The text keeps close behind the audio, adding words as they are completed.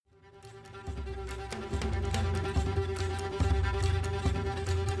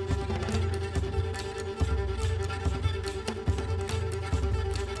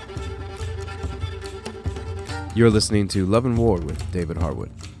You're listening to Love and War with David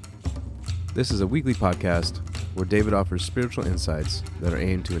Harwood. This is a weekly podcast where David offers spiritual insights that are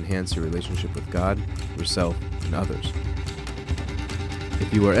aimed to enhance your relationship with God, yourself, and others.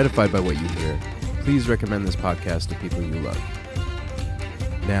 If you are edified by what you hear, please recommend this podcast to people you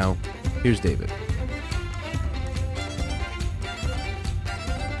love. Now, here's David.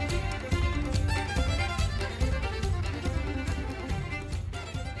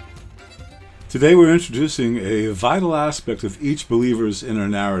 Today we're introducing a vital aspect of each believer's inner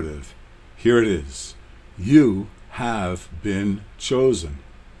narrative. Here it is. You have been chosen.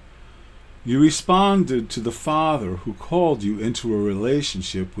 You responded to the Father who called you into a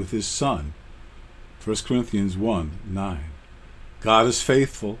relationship with His Son. 1 Corinthians 1:9. God is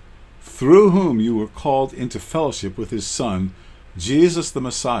faithful, through whom you were called into fellowship with His Son, Jesus the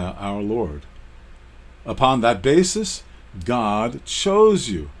Messiah, our Lord. Upon that basis, God chose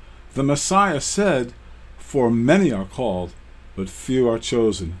you. The Messiah said, "For many are called, but few are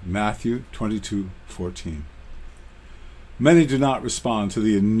chosen." Matthew 22:14. Many do not respond to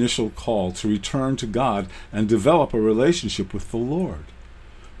the initial call to return to God and develop a relationship with the Lord.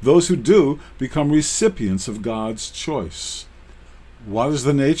 Those who do become recipients of God's choice. What is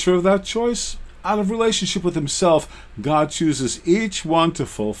the nature of that choice? Out of relationship with Himself, God chooses each one to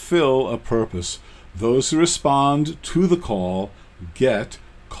fulfill a purpose. Those who respond to the call get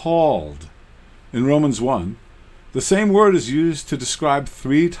called. In Romans 1, the same word is used to describe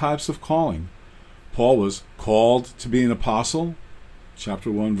three types of calling. Paul was called to be an apostle, chapter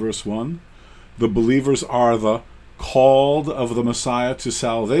 1, verse 1. The believers are the called of the Messiah to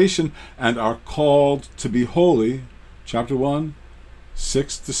salvation and are called to be holy, chapter 1,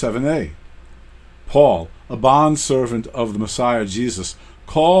 6 to 7a. Paul, a bondservant of the Messiah Jesus,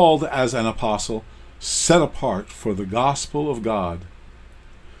 called as an apostle, set apart for the gospel of God,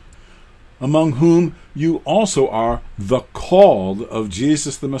 among whom you also are the called of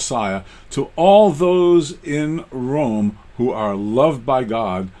Jesus the Messiah, to all those in Rome who are loved by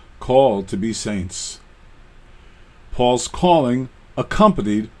God, called to be saints. Paul's calling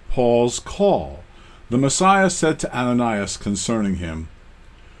accompanied Paul's call. The Messiah said to Ananias concerning him,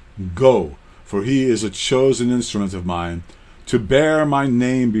 "Go, for he is a chosen instrument of mine, to bear my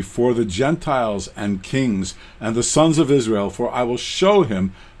name before the Gentiles and kings and the sons of Israel, for I will show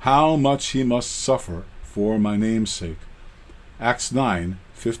him how much he must suffer for my name's sake." Acts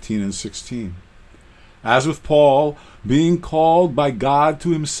 9:15 and 16. As with Paul, being called by God to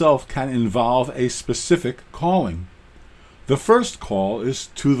Himself can involve a specific calling. The first call is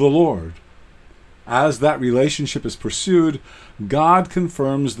to the Lord. As that relationship is pursued, God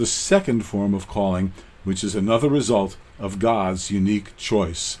confirms the second form of calling, which is another result of God's unique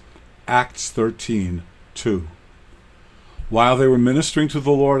choice. Acts 13:2. While they were ministering to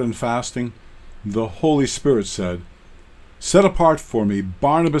the Lord and fasting, the Holy Spirit said, "Set apart for me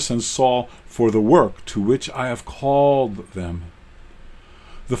Barnabas and Saul for the work to which I have called them."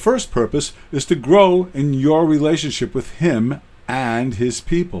 The first purpose is to grow in your relationship with Him and His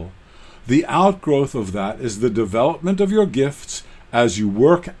people. The outgrowth of that is the development of your gifts as you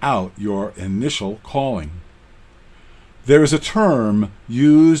work out your initial calling. There is a term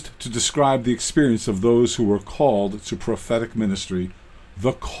used to describe the experience of those who were called to prophetic ministry,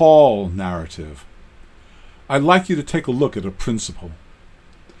 the call narrative. I'd like you to take a look at a principle.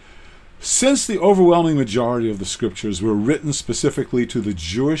 Since the overwhelming majority of the scriptures were written specifically to the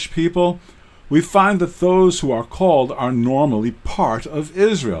Jewish people, we find that those who are called are normally part of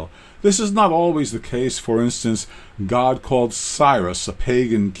Israel. This is not always the case. For instance, God called Cyrus a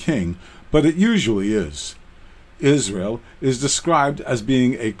pagan king, but it usually is. Israel is described as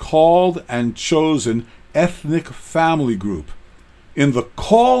being a called and chosen ethnic family group. In the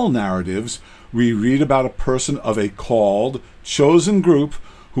call narratives, we read about a person of a called, chosen group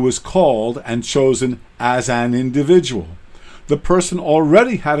who was called and chosen as an individual. The person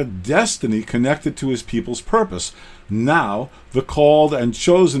already had a destiny connected to his people's purpose. Now, the called and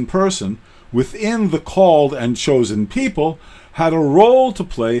chosen person, within the called and chosen people, had a role to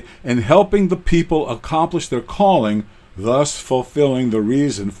play in helping the people accomplish their calling, thus fulfilling the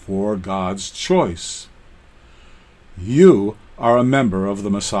reason for God's choice. You are a member of the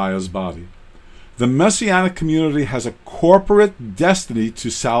Messiah's body. The Messianic community has a corporate destiny to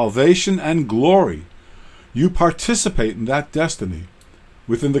salvation and glory. You participate in that destiny.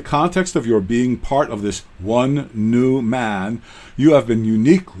 Within the context of your being part of this one new man, you have been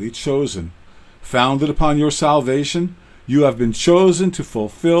uniquely chosen. Founded upon your salvation, you have been chosen to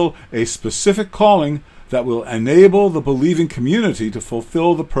fulfill a specific calling that will enable the believing community to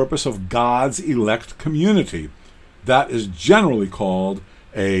fulfill the purpose of God's elect community. That is generally called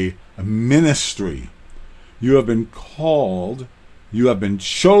a ministry. You have been called, you have been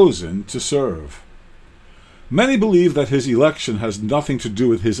chosen to serve. Many believe that his election has nothing to do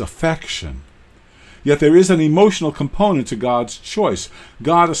with his affection. Yet there is an emotional component to God's choice.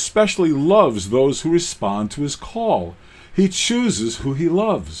 God especially loves those who respond to his call. He chooses who he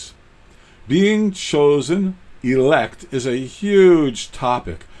loves. Being chosen, elect, is a huge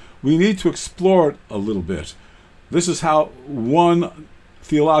topic. We need to explore it a little bit. This is how one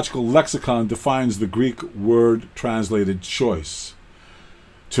theological lexicon defines the Greek word translated choice.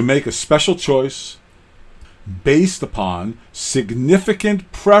 To make a special choice based upon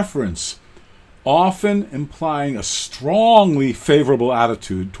significant preference, often implying a strongly favorable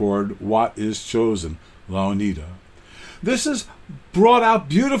attitude toward what is chosen, laonida. This is brought out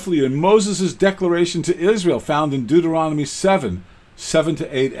beautifully in Moses' declaration to Israel, found in Deuteronomy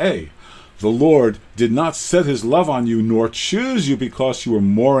 7:7-8a. The Lord did not set his love on you, nor choose you because you were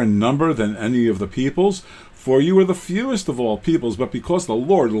more in number than any of the peoples, for you were the fewest of all peoples, but because the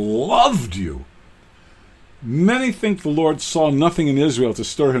Lord loved you. Many think the Lord saw nothing in Israel to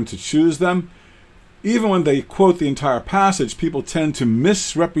stir him to choose them. Even when they quote the entire passage, people tend to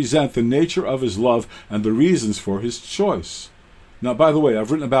misrepresent the nature of his love and the reasons for his choice. Now, by the way, I've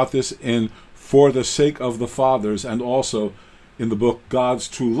written about this in For the Sake of the Fathers and also in the book God's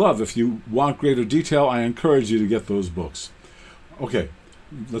True Love. If you want greater detail, I encourage you to get those books. Okay,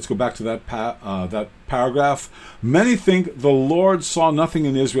 let's go back to that paragraph. Many think the Lord saw nothing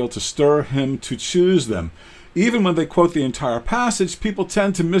in Israel to stir him to choose them. Even when they quote the entire passage, people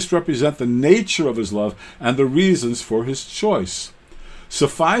tend to misrepresent the nature of his love and the reasons for his choice.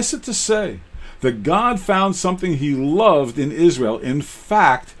 Suffice it to say that God found something he loved in Israel. In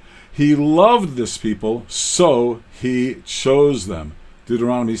fact, he loved this people, so he chose them.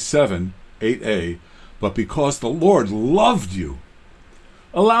 Deuteronomy 7:8a. But because the Lord loved you.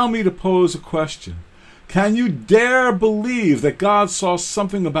 Allow me to pose a question. Can you dare believe that God saw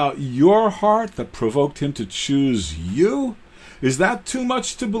something about your heart that provoked him to choose you? Is that too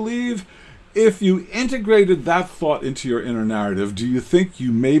much to believe? If you integrated that thought into your inner narrative, do you think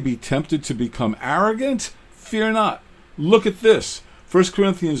you may be tempted to become arrogant? Fear not. Look at this. 1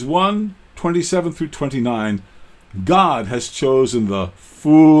 Corinthians 1:27-29. God has chosen the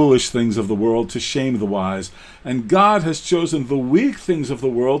foolish things of the world to shame the wise, and God has chosen the weak things of the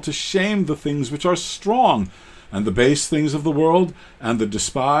world to shame the things which are strong, and the base things of the world and the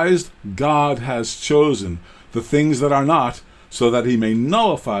despised God has chosen, the things that are not, so that he may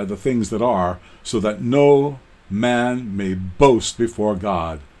nullify the things that are, so that no man may boast before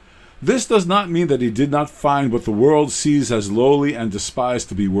God. This does not mean that he did not find what the world sees as lowly and despised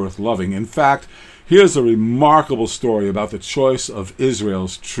to be worth loving. In fact, here's a remarkable story about the choice of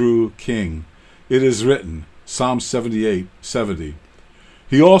Israel's true king. It is written, Psalm 78:70.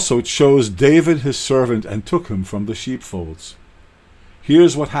 He also chose David his servant and took him from the sheepfolds.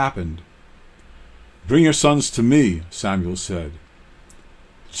 Here's what happened. Bring your sons to me, Samuel said.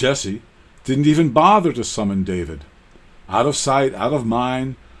 Jesse didn't even bother to summon David. Out of sight, out of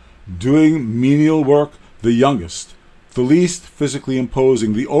mind, doing menial work, the youngest, the least physically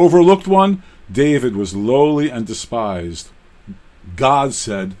imposing, the overlooked one, David was lowly and despised. God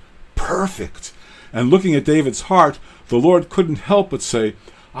said, perfect. And looking at David's heart, the Lord couldn't help but say,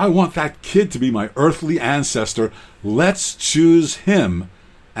 I want that kid to be my earthly ancestor. Let's choose him.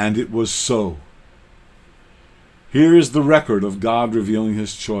 And it was so. Here is the record of God revealing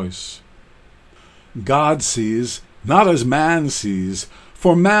his choice. God sees, not as man sees,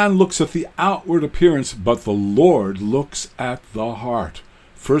 for man looks at the outward appearance, but the Lord looks at the heart.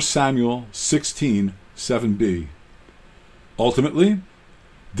 1 Samuel 16:7b. Ultimately,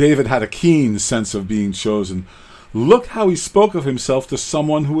 David had a keen sense of being chosen. Look how he spoke of himself to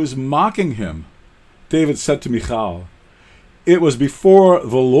someone who was mocking him. David said to Michal, it was before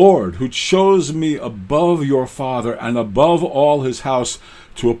the Lord who chose me above your father and above all his house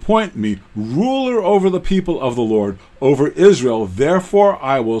to appoint me ruler over the people of the Lord, over Israel. Therefore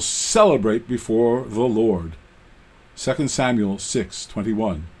I will celebrate before the Lord. 2 Samuel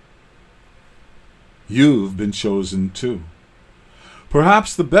 6:21. You've been chosen too.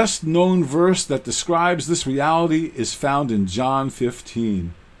 Perhaps the best known verse that describes this reality is found in John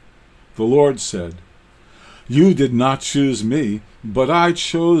 15. The Lord said, You did not choose me, but I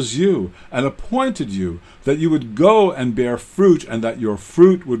chose you and appointed you that you would go and bear fruit and that your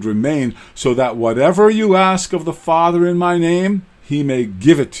fruit would remain, so that whatever you ask of the Father in my name, he may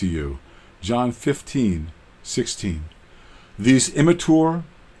give it to you. John 15:16. These immature,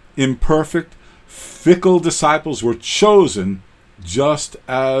 imperfect, fickle disciples were chosen just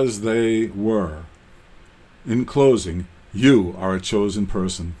as they were. In closing, you are a chosen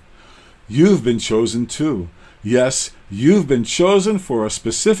person. you've been chosen too. Yes, you've been chosen for a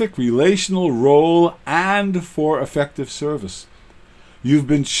specific relational role and for effective service. You've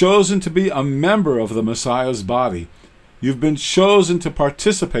been chosen to be a member of the Messiah's body. You've been chosen to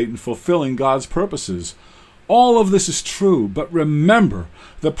participate in fulfilling God's purposes. All of this is true, but remember,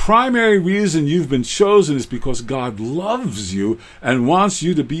 the primary reason you've been chosen is because God loves you and wants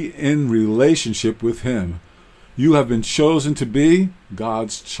you to be in relationship with Him. You have been chosen to be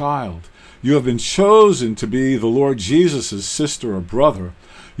God's child. You have been chosen to be the Lord Jesus' sister or brother.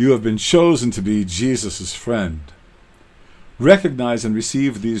 You have been chosen to be Jesus' friend. Recognize and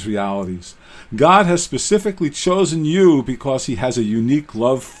receive these realities. God has specifically chosen you because He has a unique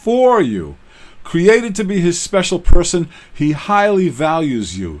love for you. Created to be His special person, He highly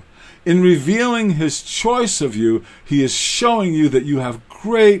values you. In revealing His choice of you, He is showing you that you have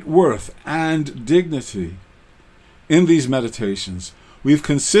great worth and dignity. In these meditations, we've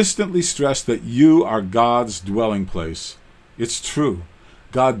consistently stressed that you are God's dwelling place. It's true.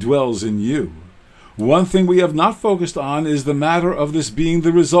 God dwells in you. One thing we have not focused on is the matter of this being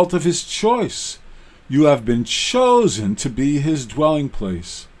the result of His choice. You have been chosen to be His dwelling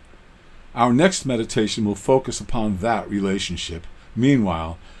place. Our next meditation will focus upon that relationship.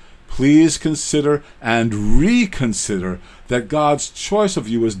 Meanwhile, please consider and reconsider that God's choice of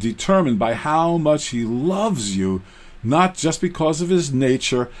you is determined by how much He loves you, not just because of His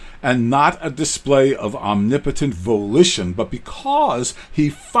nature and not a display of omnipotent volition, but because He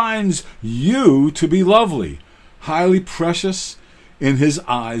finds you to be lovely, highly precious, in His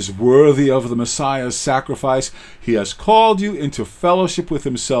eyes worthy of the Messiah's sacrifice. He has called you into fellowship with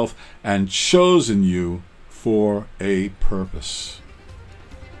Himself and chosen you for a purpose.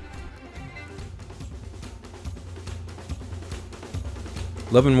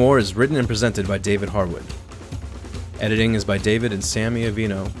 Love and War is written and presented by David Harwood. Editing is by David and Sam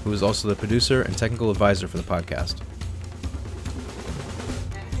Iovino, who is also the producer and technical advisor for the podcast.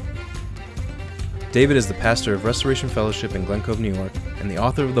 David is the pastor of Restoration Fellowship in Glen Cove, New York, and the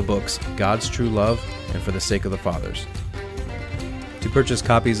author of the books God's True Love and For the Sake of the Fathers. To purchase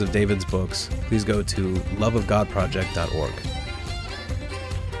copies of David's books, please go to loveofgodproject.org.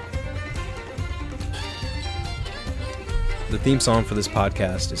 The theme song for this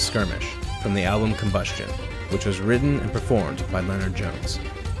podcast is Skirmish, from the album Combustion, which was written and performed by Leonard Jones.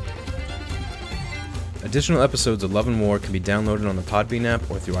 Additional episodes of Love and War can be downloaded on the Podbean app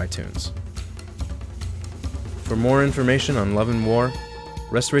or through iTunes. For more information on Love and War,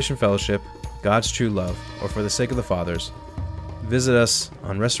 Restoration Fellowship, God's True Love, or For the Sake of the Fathers, visit us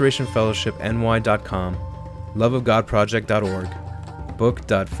on restorationfellowshipny.com, loveofgodproject.org,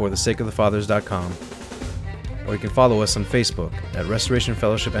 book.forthesakeofthefathers.com, or you can follow us on Facebook at Restoration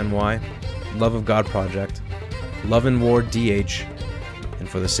Fellowship NY, Love of God Project, Love and War DH, and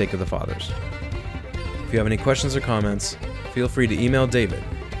For the Sake of the Fathers. If you have any questions or comments, feel free to email David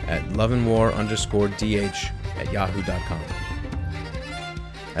at loveandwar_dh@yahoo.com.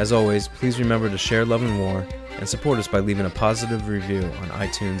 As always, please remember to share Love and War and support us by leaving a positive review on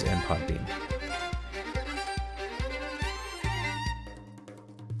iTunes and Podbean.